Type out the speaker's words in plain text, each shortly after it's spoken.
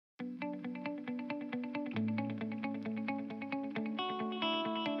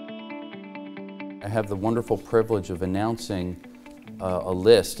I have the wonderful privilege of announcing a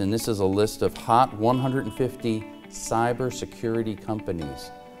list, and this is a list of hot 150 cybersecurity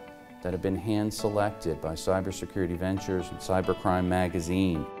companies that have been hand-selected by Cybersecurity Ventures and Cybercrime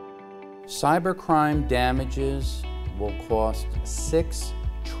magazine. Cybercrime damages will cost $6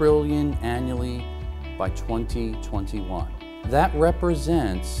 trillion annually by 2021. That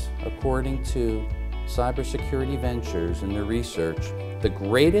represents, according to Cybersecurity Ventures and their research, the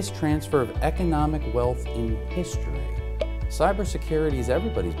greatest transfer of economic wealth in history. Cybersecurity is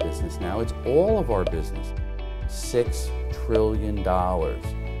everybody's business now. It's all of our business. $6 trillion.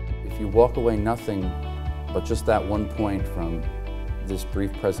 If you walk away nothing but just that one point from this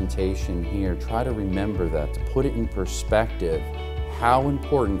brief presentation here, try to remember that, to put it in perspective, how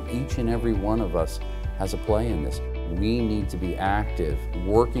important each and every one of us has a play in this. We need to be active,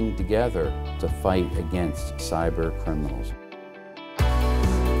 working together to fight against cyber criminals.